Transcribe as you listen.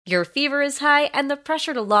Your fever is high, and the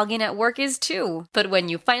pressure to log in at work is too. But when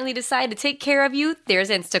you finally decide to take care of you, there's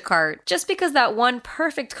Instacart. Just because that one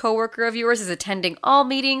perfect coworker of yours is attending all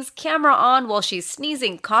meetings, camera on while she's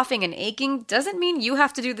sneezing, coughing, and aching, doesn't mean you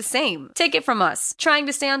have to do the same. Take it from us. Trying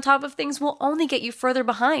to stay on top of things will only get you further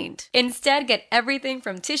behind. Instead, get everything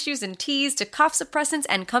from tissues and teas to cough suppressants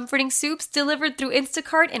and comforting soups delivered through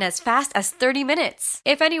Instacart in as fast as 30 minutes.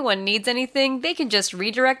 If anyone needs anything, they can just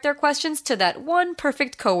redirect their questions to that one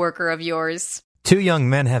perfect coworker of yours. 2 young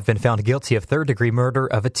men have been found guilty of third-degree murder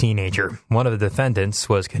of a teenager. One of the defendants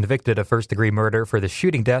was convicted of first-degree murder for the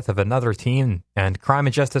shooting death of another teen, and Crime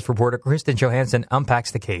and Justice reporter Kristen Johansson unpacks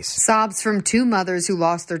the case. Sobs from 2 mothers who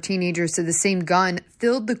lost their teenagers to the same gun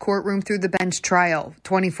filled the courtroom through the bench trial.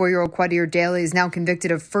 24-year-old Quadir Daly is now convicted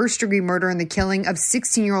of first-degree murder in the killing of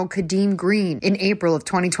 16-year-old Kadeem Green in April of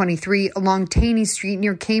 2023 along Taney Street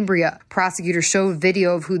near Cambria. Prosecutors show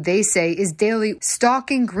video of who they say is Daly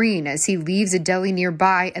stalking Green as he leaves a deli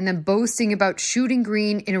nearby and then boasting about shooting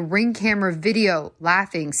Green in a Ring camera video,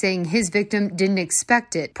 laughing, saying his victim didn't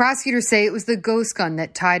expect it. Prosecutors say it was the ghost gun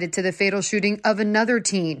that tied it to the fatal shooting of another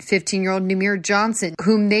teen, 15-year-old Namir Johnson,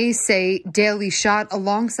 whom they say Daly shot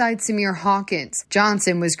alongside Samir Hawkins.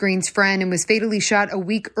 Johnson was Green's friend and was fatally shot a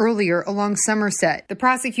week earlier along Somerset. The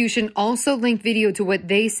prosecution also linked video to what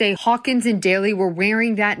they say Hawkins and Daly were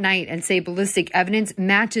wearing that night and say ballistic evidence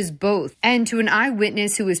matches both, and to an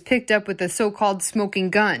eyewitness who was picked up with a so-called smoking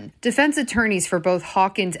gun. Defense attorneys for both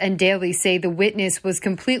Hawkins and Daly say the witness was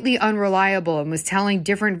completely unreliable and was telling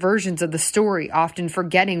different versions of the story, often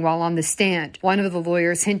forgetting while on the stand. One of the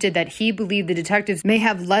lawyers hinted that he believed the detectives may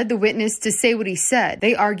have led the witness to say what he said.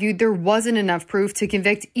 They argued there wasn't enough proof to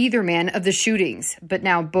convict either man of the shootings, but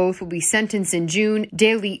now both will be sentenced in June,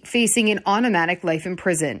 Daly facing an automatic life in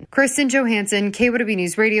prison. Kristen Johansson, KYW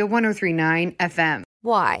News Radio 103.9 FM.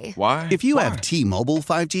 Why? Why? If you have T-Mobile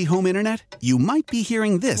 5G home internet, you might be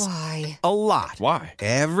hearing this Why? a lot. Why?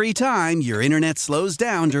 Every time your internet slows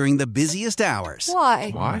down during the busiest hours. Why?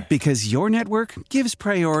 Why? Because your network gives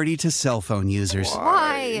priority to cell phone users.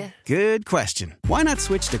 Why? Good question. Why not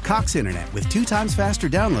switch to Cox Internet with 2 times faster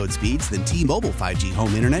download speeds than T-Mobile 5G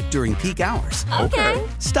home internet during peak hours? Okay.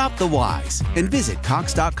 Stop the whys and visit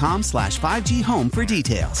cox.com/5G home for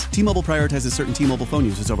details. T-Mobile prioritizes certain T-Mobile phone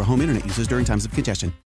users over home internet users during times of congestion.